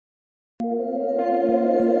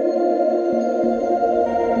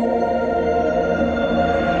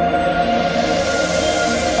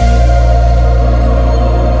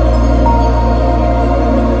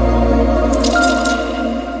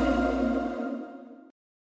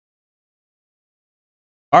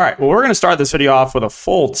All right, well, we're going to start this video off with a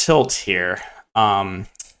full tilt here. If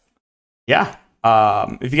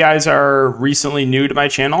you guys are recently new to my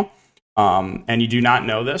channel and you do not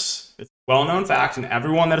know this, it's a well-known fact, and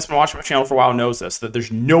everyone that has been watching my channel for a while knows this, that there's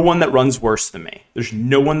no one that runs worse than me. There's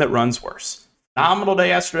no one that runs worse. Phenomenal day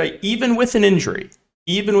yesterday, even with an injury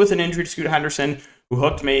to Scooter Henderson, who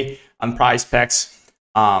hooked me on Prize Picks.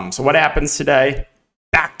 So what happens today?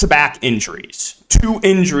 Back-to-back injuries. 2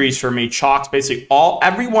 injuries for me, chalked basically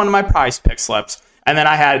every one of my Prize Pick slips. And then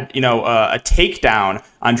I had, a takedown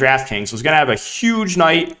on Draftkings. Was going to have a huge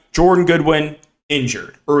night. Jordan Goodwin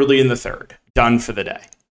injured early in the third. Done for the day.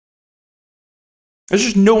 There's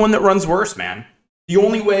just no one that runs worse, man. The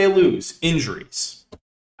only way I lose, injuries.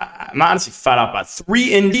 I'm honestly fed up about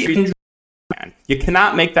 3 injuries, man. You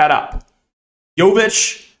cannot make that up.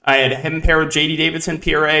 Jovic, I had him paired with J.D. Davidson,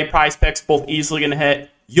 PRA, Prize Picks, both easily going to hit.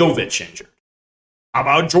 Jovic injured. How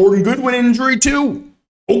about Jordan Goodwin injury too?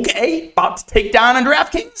 Okay, about to take down on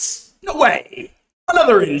DraftKings? No way.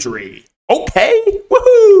 Another injury. Okay,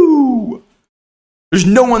 woohoo! There's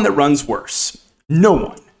no one that runs worse. No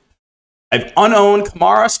one. I've unowned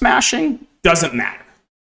Kamara smashing. Doesn't matter.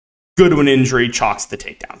 Goodwin injury chalks the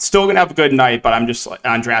takedown. Still gonna have a good night, but I'm just like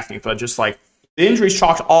on DraftKings, but just like the injuries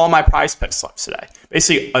chalked all my Prize Pick slips today.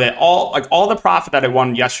 Basically, all the profit that I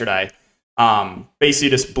won yesterday, basically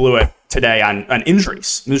just blew it today on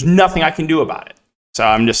injuries. There's nothing I can do about it. So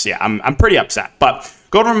I'm pretty upset. But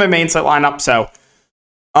go to my main site lineup. So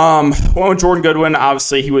one with Jordan Goodwin,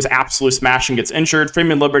 obviously he was absolutely smashing, gets injured.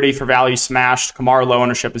 Freeman Liberty for value smashed. Kamara low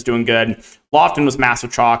ownership is doing good. Lofton was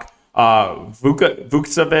massive chalk. Vukcevic,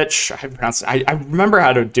 I remember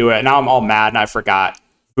how to do it. Now I'm all mad and I forgot.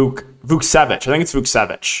 Vukcevic. I think it's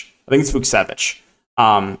Vukcevic.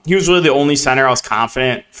 He was really the only center I was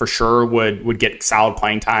confident for sure would get solid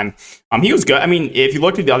playing time. He was good. I mean, if you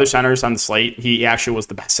looked at the other centers on the slate, he actually was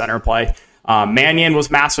the best center play. Mannion was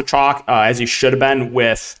massive chalk, as he should have been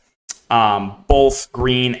with both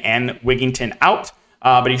Green and Wigginton out.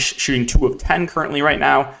 But he's shooting 2 of 10 currently right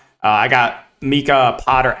now. I got Mika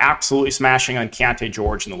Potter absolutely smashing on Keontae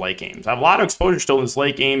George in the late games. I have a lot of exposure still in this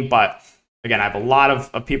late game, but again, I have a lot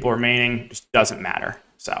of people remaining. Just doesn't matter.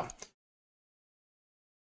 So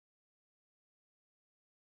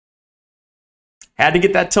had to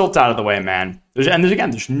get that tilt out of the way, man. There's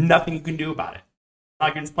nothing you can do about it.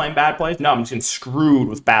 I'm not just playing bad plays. No, I'm just getting screwed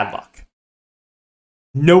with bad luck.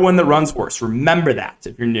 No one that runs worse. Remember that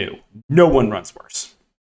if you're new. No one runs worse.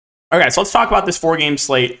 Okay, so let's talk about this 4-game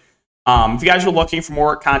slate. If you guys are looking for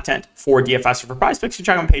more content for DFS or for Prize Picks, you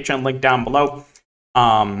can check out my Patreon, link down below.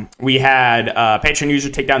 We had a Patreon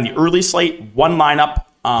user take down the early slate, 1 lineup,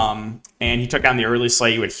 and he took down the early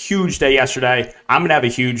slate. You had a huge day yesterday. I'm gonna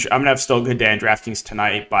have still a good day on DraftKings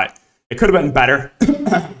tonight, but it could have been better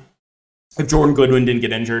if Jordan Goodwin didn't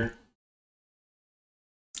get injured.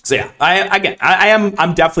 So yeah,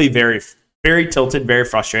 I'm definitely very, very tilted, very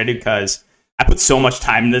frustrated because I put so much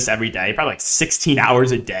time in this every day, probably like 16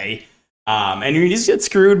 hours a day. And you just get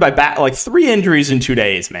screwed by 3 injuries in 2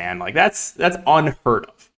 days, man. Like that's unheard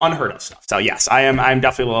of stuff. So yes, I'm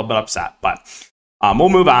definitely a little bit upset, but we'll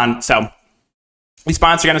move on. So we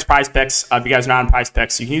sponsor again is Prize Picks. If you guys are not on Prize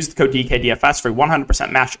Picks, you can use the code DKDFS for a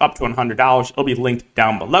 100% match up to $100. It'll be linked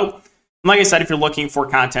down below. And like I said, if you're looking for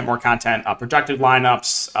more content, projected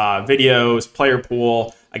lineups, videos, player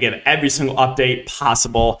pool, I give every single update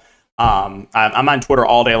possible. I'm on Twitter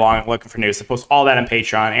all day long looking for news. I post all that on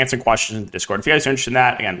Patreon, answering questions in the Discord. If you guys are interested in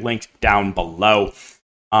that, again, linked down below.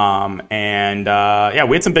 We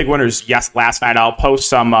had some big winners. Yes, last night. I'll post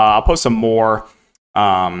some more.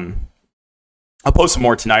 I'll post some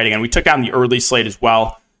more tonight. Again, we took down the early slate as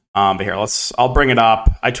well. But here, I'll bring it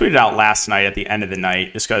up. I tweeted out last night at the end of the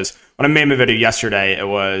night, just because when I made my video yesterday, it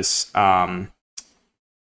was the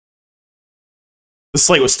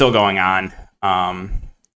slate was still going on.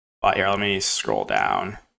 But here, let me scroll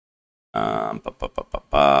down.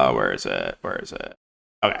 Where is it?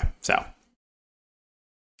 Okay, so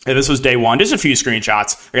this was day 1. Just a few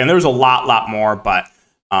screenshots. Again, there was a lot more, but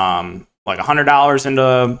like $100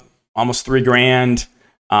 into almost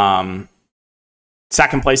 $3,000.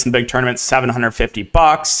 Second place in the big tournament,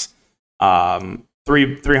 $750.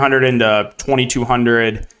 300 into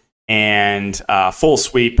 2,200, and full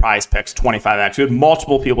suite Prize Picks 25x. We had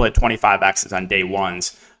multiple people hit 25x's on day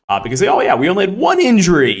 1s. Because we only had 1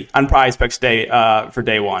 injury on Prize Picks day for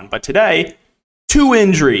day 1, but today 2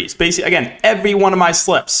 injuries. Basically, again, every one of my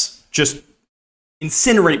slips just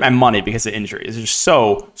incinerate my money because of injury. It's just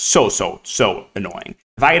so annoying.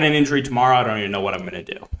 If I get an injury tomorrow, I don't even know what I'm going to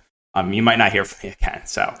do. You might not hear from me again.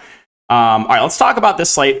 So, all right, let's talk about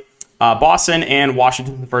this slate. Boston and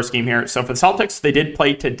Washington in the first game here. So for the Celtics, they did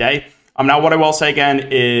play today. Now, what I will say again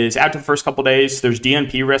is after the first couple days, there's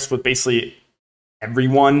DNP risk with basically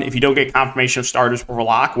everyone. If you don't get confirmation of starters before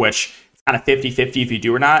lock, which it's kind of 50-50 if you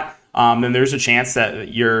do or not, then there's a chance that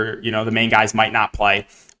the main guys might not play.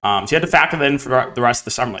 So you have to factor that in for the rest of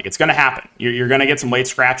the summer league. It's going to happen. You're going to get some late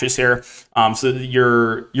scratches here. So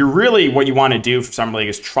you're really what you want to do for summer league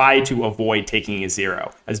is try to avoid taking a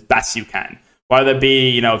 0 as best you can. Whether it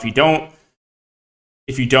be, if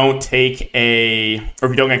you don't get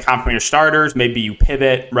confirmation of starters, maybe you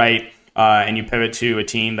pivot, right? And you pivot to a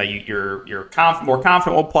team that you're more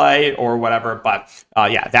confident will play or whatever. But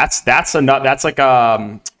that's like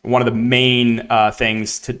one of the main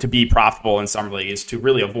things to be profitable in summer league is to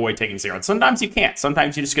really avoid taking 0. And sometimes you can't.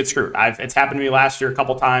 Sometimes you just get screwed. It's happened to me last year a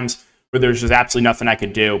couple times where there's just absolutely nothing I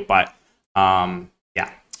could do. But All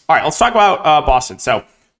right, let's talk about Boston. So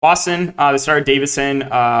Boston, they started Davidson,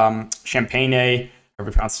 Champagne, however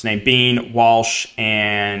you pronounce his name, Bean, Walsh,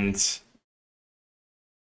 and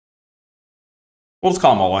we'll just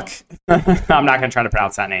call him Olek. I'm not going to try to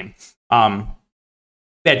pronounce that name.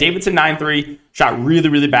 Davidson 9-3, shot really,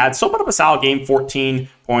 really bad. Still put up a solid game, 14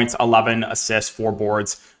 points, 11 assists, 4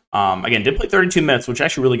 boards. Again, did play 32 minutes, which is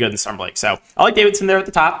actually really good in the summer league. So I like Davidson there at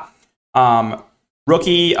the top.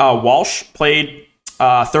 Rookie Walsh played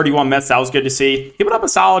 31 minutes. That was good to see. He put up a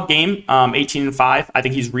solid game, 18-5. I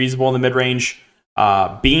think he's reasonable in the mid-range.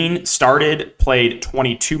 Bean played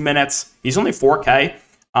 22 minutes. He's only 4K.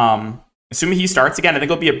 Assuming he starts again, I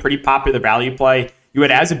think it'll be a pretty popular value play. You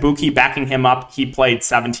had Azubuike backing him up. He played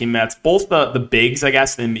 17 minutes. Both the bigs, I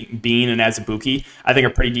guess, Bean and Azubuike, I think are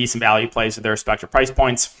pretty decent value plays at their respective price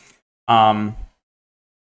points. Again,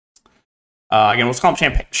 let's call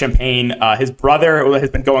him Champagne. His brother has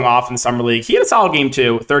been going off in the summer league. He had a solid game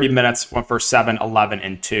too. 30 minutes, went for 7, 11,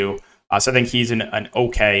 and 2. So I think he's an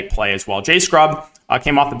okay play as well. Jay Scrubb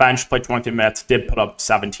came off the bench, played 23 minutes, did put up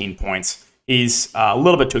 17 points. He's a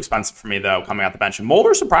little bit too expensive for me, though, coming off the bench. And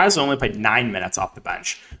Mulder, surprisingly, only played 9 minutes off the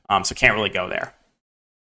bench, so can't really go there.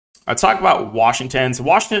 Let's talk about Washington. So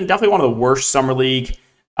Washington, definitely one of the worst summer league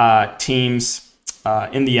teams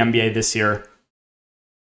in the NBA this year.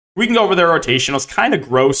 We can go over their rotation. It was kind of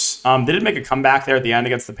gross. They did make a comeback there at the end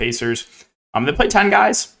against the Pacers. They played 10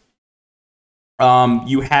 guys.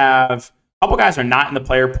 You have a couple guys are not in the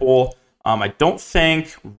player pool. I don't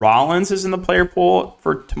think Rollins is in the player pool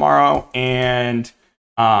for tomorrow, and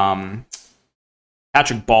Patrick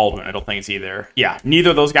Baldwin, I don't think is either. Yeah,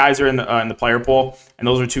 neither of those guys are in the player pool, and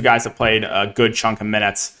those are 2 guys that played a good chunk of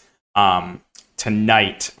minutes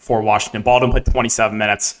tonight for Washington. Baldwin played 27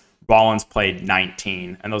 minutes. Rollins played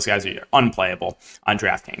 19, and those guys are unplayable on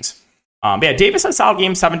Draftkings. Davis had a solid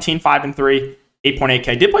game, 17, 5, and 3,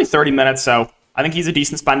 8.8K. Did play 30 minutes, so I think he's a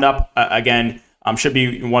decent spend up. Again, should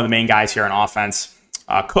be one of the main guys here on offense.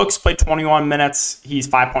 Cooks played 21 minutes. He's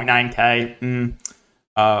 5.9K.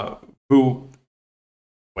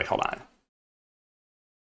 Wait, hold on.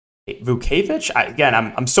 Vucevic?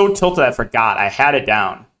 I'm so tilted I forgot. I had it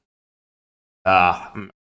down. I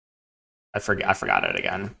forgot it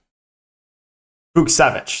again.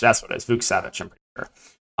 Vucevic. That's what it is. Vucevic, I'm pretty sure.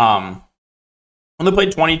 Only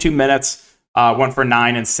played 22 minutes. Went for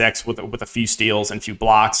 9 and 6 with a few steals and a few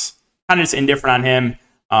blocks. Kind of just indifferent on him.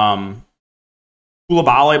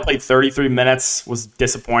 Coulibaly played 33 minutes. Was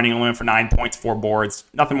disappointing. Only went for 9 points, 4 boards.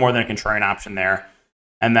 Nothing more than a contrarian option there.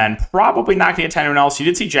 And then probably not going to get to anyone else. You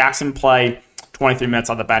did see Jackson play 23 minutes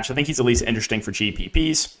on the bench. I think he's at least interesting for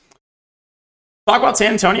GPPs. Talk about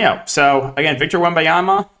San Antonio. So, again, Victor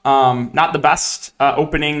Wembanyama, not the best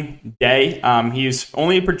opening day. He's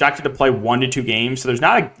only projected to play 1 to 2 games, so there's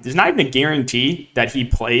not even a guarantee that he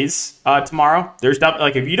plays tomorrow. There's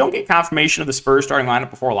if you don't get confirmation of the Spurs starting lineup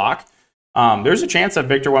before lock, there's a chance that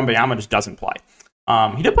Victor Wembanyama just doesn't play.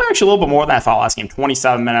 He did play actually a little bit more than I thought last game,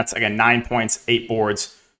 27 minutes, again, 9 points, 8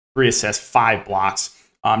 boards, 3 assists, 5 blocks.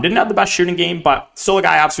 Didn't have the best shooting game, but still a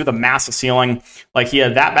guy obviously with a massive ceiling. Like, he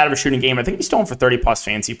had that bad of a shooting game. I think he's still in for 30-plus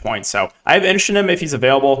fantasy points. So I have interest in him if he's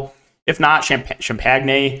available. If not,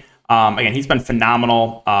 Champagne. Again, he's been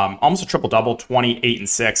phenomenal. Almost a triple-double, 28 and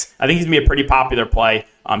 6. I think he's going to be a pretty popular play.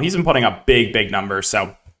 He's been putting up big numbers.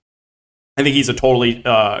 So I think he's a totally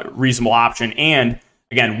reasonable option. And,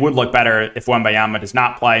 again, would look better if Wembanyama does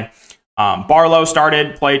not play. Barlow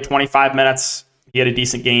played 25 minutes. He had a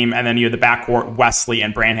decent game, and then you had the backcourt, Wesley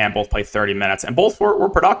and Branham both played 30 minutes, and both were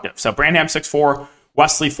productive. So Branham 6'4",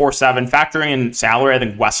 Wesley 4'7". Factoring in salary, I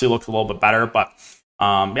think Wesley looks a little bit better, but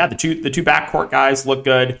the two backcourt guys look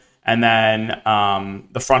good, and then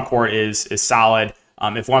the front court is solid.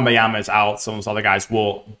 If Wembanyama is out, some of those other guys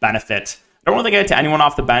will benefit. I don't really get to anyone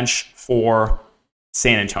off the bench for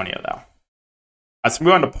San Antonio, though. So we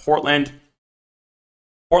go on to Portland.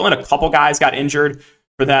 Portland, a couple guys got injured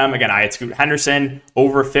for them. Again, I had Scoot Henderson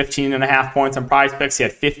over 15.5 points on Prize Picks. He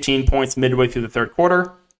had 15 points midway through the third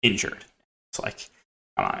quarter, injured. It's like,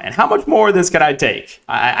 come on, man. How much more of this could I take?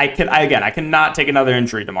 I cannot take another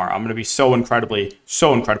injury tomorrow. I'm going to be so incredibly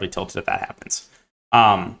tilted if that happens.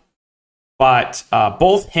 But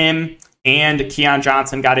both him and Keon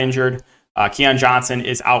Johnson got injured. Keon Johnson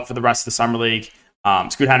is out for the rest of the Summer League.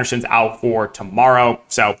 Scoot Henderson's out for tomorrow.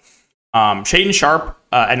 So Shaden Sharp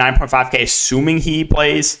at 9.5K, assuming he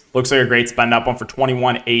plays, looks like a great spend up one for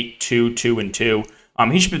 21, 8, 2, 2, and 2.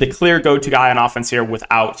 He should be the clear go-to guy on offense here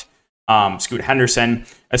without Scoot Henderson.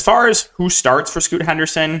 As far as who starts for Scoot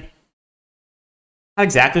Henderson, not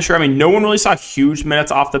exactly sure. I mean, no one really saw huge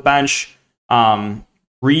minutes off the bench.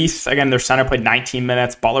 Reith, again, their center played 19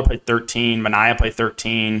 minutes. Butler played 13. Mania played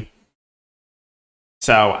 13.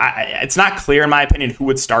 So it's not clear, in my opinion, who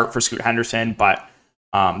would start for Scoot Henderson. But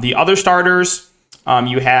the other starters,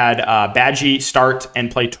 you had Badgie start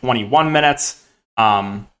and play 21 minutes.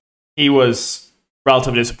 He was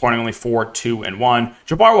relatively disappointing, only 4, 2, and 1.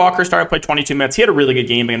 Jabbar Walker started, played 22 minutes. He had a really good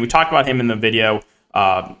game. And we talked about him in the video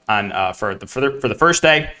for the first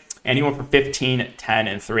day. And he went for 15, 10,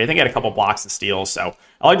 and 3. I think he had a couple blocks and steals. So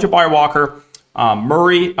I like Jabbar Walker.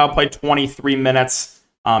 Murray played 23 minutes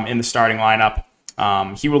in the starting lineup.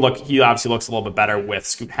 He obviously looks a little bit better with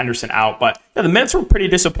Scoot Henderson out. But yeah, the minutes were pretty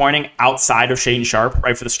disappointing outside of Shaden Sharp,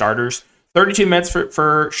 right, for the starters. 32 minutes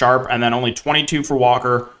for Sharp, and then only 22 for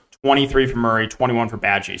Walker, 23 for Murray, 21 for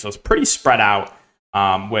Badgie. So it's pretty spread out,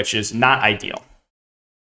 which is not ideal.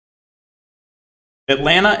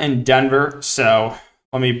 Atlanta and Denver. So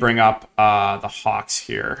let me bring up the Hawks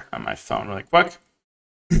here on my phone really quick.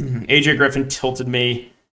 AJ Griffin tilted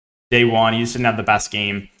me day one. He just didn't have the best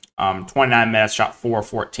game. 29 minutes, shot 4,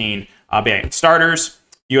 14. But yeah, starters,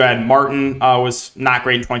 you had Martin was not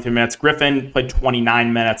great in 23 minutes. Griffin played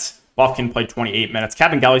 29 minutes. Buffkin played 28 minutes.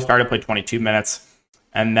 Kevin Gelly started, played 22 minutes.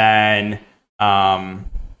 And then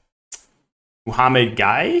Muhammad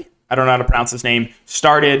Guy, I don't know how to pronounce his name,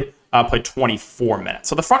 started, played 24 minutes.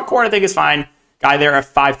 So the front court, I think, is fine. Guy there at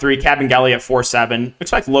 5'3", Kevin Gelly at 4'7".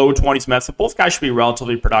 Expect low 20s minutes. So both guys should be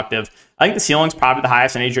relatively productive. I think the ceiling's probably the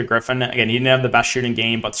highest in AJ Griffin. Again, he didn't have the best shooting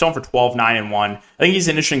game, but still for 12, 9, and 1. I think he's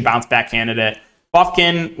an interesting bounce back candidate.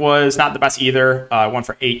 Buffkin was not the best either. Went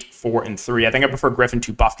for 8, 4, and 3. I think I prefer Griffin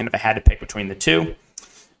to Buffkin if I had to pick between the two.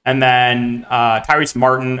 And then Tyrese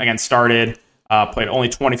Martin, again, started, played only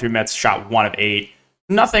 23 minutes, shot 1 of 8.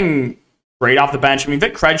 Nothing great off the bench. I mean,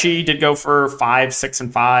 Vic Krejci did go for 5, 6,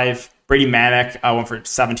 and 5. Brady Manick went for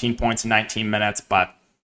 17 points in 19 minutes, but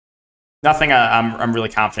nothing I'm really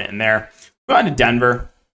confident in there. Go on to Denver.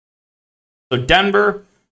 So Denver,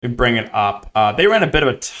 let me bring it up. They ran a bit of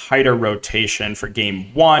a tighter rotation for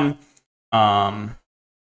game one. Yeah,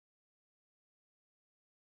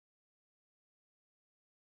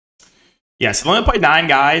 so they only played 9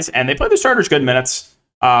 guys, and they played the starters good minutes.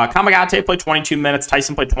 Kamagate played 22 minutes.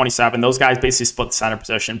 Tyson played 27. Those guys basically split the center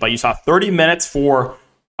position, but you saw 30 minutes for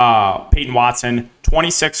Peyton Watson,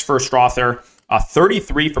 26 for Strother,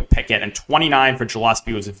 33 for Pickett, and 29 for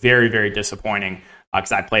Gillespie was very, very disappointing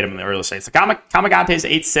because I played him in the early states. So Kamagate's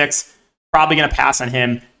 8'6", probably going to pass on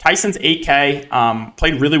him. Tyson's 8K,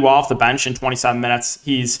 played really well off the bench in 27 minutes.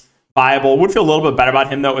 He's viable. Would feel a little bit better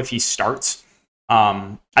about him, though, if he starts.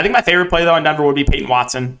 I think my favorite play, though, in Denver would be Peyton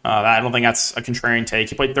Watson. I don't think that's a contrarian take.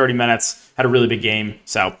 He played 30 minutes, had a really big game.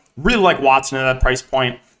 So really like Watson at that price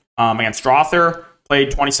point. Against Strother,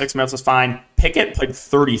 played 26 minutes, was fine. Pickett played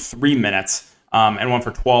 33 minutes and went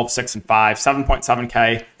for 12, 6, and 5,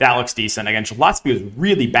 7.7K. That looks decent. Again, Gillespie was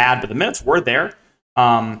really bad, but the minutes were there.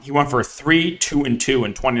 He went for 3, 2, and 2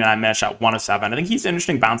 in 29 minutes, shot 1 of 7. I think he's an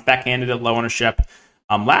interesting bounce back candidate, low ownership.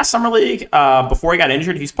 Last Summer League, before he got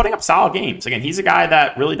injured, he's putting up solid games. Again, he's a guy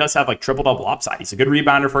that really does have like triple-double upside. He's a good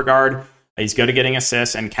rebounder for a guard. He's good at getting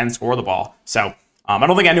assists and can score the ball. So I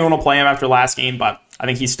don't think anyone will play him after last game, but I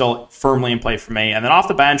think he's still firmly in play for me. And then off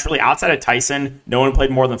the bench, really outside of Tyson, no one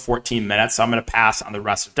played more than 14 minutes, so I'm going to pass on the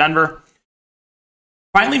rest of Denver.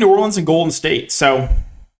 Finally, New Orleans and Golden State. So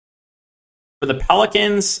for the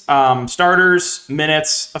Pelicans, starters,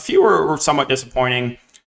 minutes, a few were somewhat disappointing.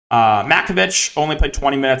 Makovich only played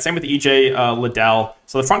 20 minutes. Same with EJ Liddell.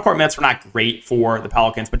 So the front court minutes were not great for the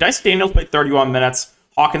Pelicans. But Dyson Daniels played 31 minutes.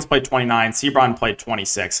 Hawkins played 29. Sebron played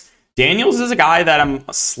 26. Daniels is a guy that I'm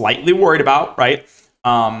slightly worried about, right?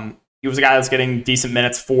 He was a guy that's getting decent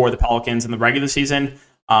minutes for the Pelicans in the regular season.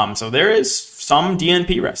 So there is some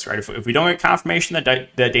DNP risk, right? If we don't get confirmation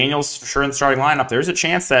that Daniels for sure in the starting lineup, there's a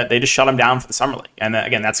chance that they just shut him down for the Summer League. And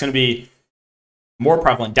again, that's going to be more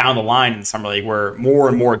prevalent down the line in the summer league, where more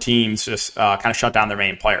and more teams just kind of shut down their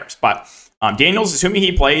main players. But Daniels, assuming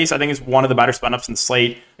he plays, I think is one of the better spin ups in the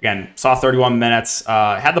slate. Again, saw 31 minutes,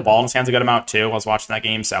 had the ball in his hands a good amount too. I was watching that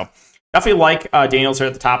game, so definitely like Daniels here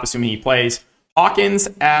at the top, assuming he plays. Hawkins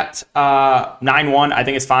at 9-1, I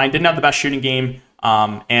think is fine. Didn't have the best shooting game,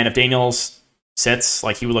 and if Daniels sits,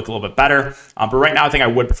 like, he would look a little bit better. But right now, I think I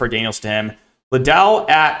would prefer Daniels to him. Liddell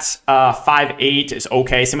at 5'8 is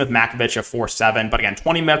okay. Same with Makovich at 4'7. But again,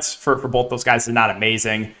 20 minutes for both those guys is not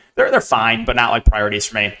amazing. They're fine, but not like priorities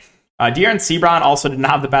for me. De'Aaron Sebron also did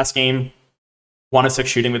not have the best game. 1 of 6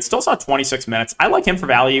 shooting, but still saw 26 minutes. I like him for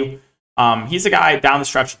value. He's a guy down the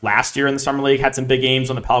stretch last year in the Summer League, had some big games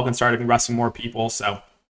when the Pelicans started resting more people. So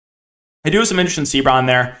I do have some interest in Sebron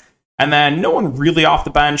there. And then no one really off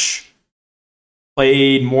the bench.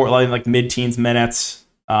 Played more like mid-teens minutes.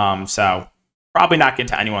 So probably not get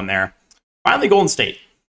to anyone there. Finally, Golden State.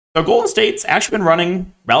 So Golden State's actually been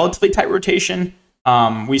running relatively tight rotation.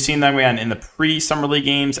 We've seen them in the pre-Summer League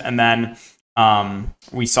games, and then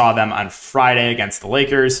we saw them on Friday against the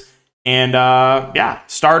Lakers. And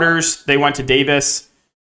starters, they went to Davis.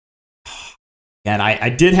 And I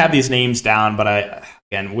did have these names down, but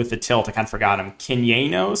again, with the tilt, I kind of forgot them.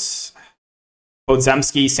 Quinones,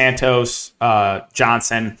 Podziemski, Santos,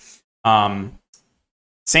 Johnson.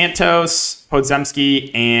 Santos,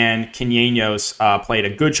 Podziemski, and Quinones played a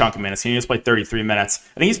good chunk of minutes. Quinones played 33 minutes.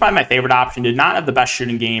 I think he's probably my favorite option. Did not have the best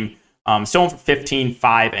shooting game. Still went for 15,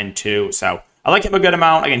 5, and 2. So I like him a good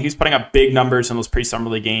amount. Again, he was putting up big numbers in those pre-Summer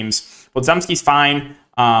League games. Podziemski's fine.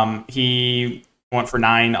 He went for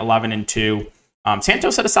 9, 11, and 2.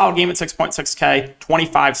 Santos had a solid game at 6.6K,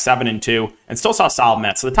 25, 7, and 2, and still saw solid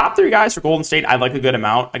minutes. So the top 3 guys for Golden State, I like a good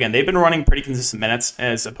amount. Again, they've been running pretty consistent minutes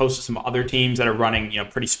as opposed to some other teams that are running,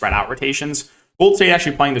 pretty spread out rotations. Golden State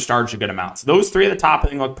actually playing their starters a good amount. So those 3 at the top, I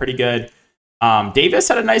think, look pretty good. Davis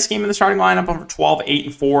had a nice game in the starting lineup, over 12, 8,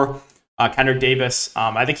 and 4. Kendrick Davis,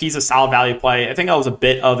 I think he's a solid value play. I think that was a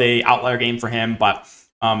bit of a outlier game for him, but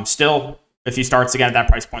still, if he starts again at that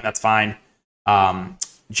price point, that's fine.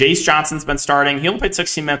 Jace Johnson's been starting. He only played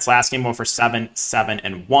 16 minutes last game, went for 7, 7,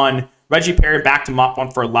 and 1. Reggie Perry backed him up,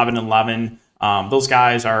 went for 11 and 11. Those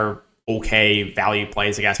guys are okay value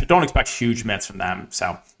plays, I guess, but don't expect huge minutes from them.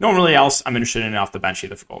 So no one really else I'm interested in off the bench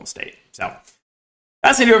either for Golden State. So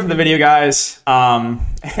that's going to do it for the video, guys.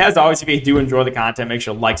 As always, if you do enjoy the content, make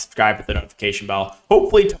sure to like, subscribe, hit the notification bell.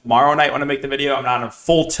 Hopefully tomorrow night when I make the video, I'm not in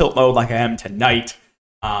full tilt mode like I am tonight.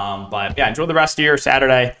 But yeah, enjoy the rest of your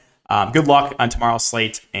Saturday. Good luck on tomorrow's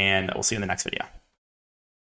slate, and we'll see you in the next video.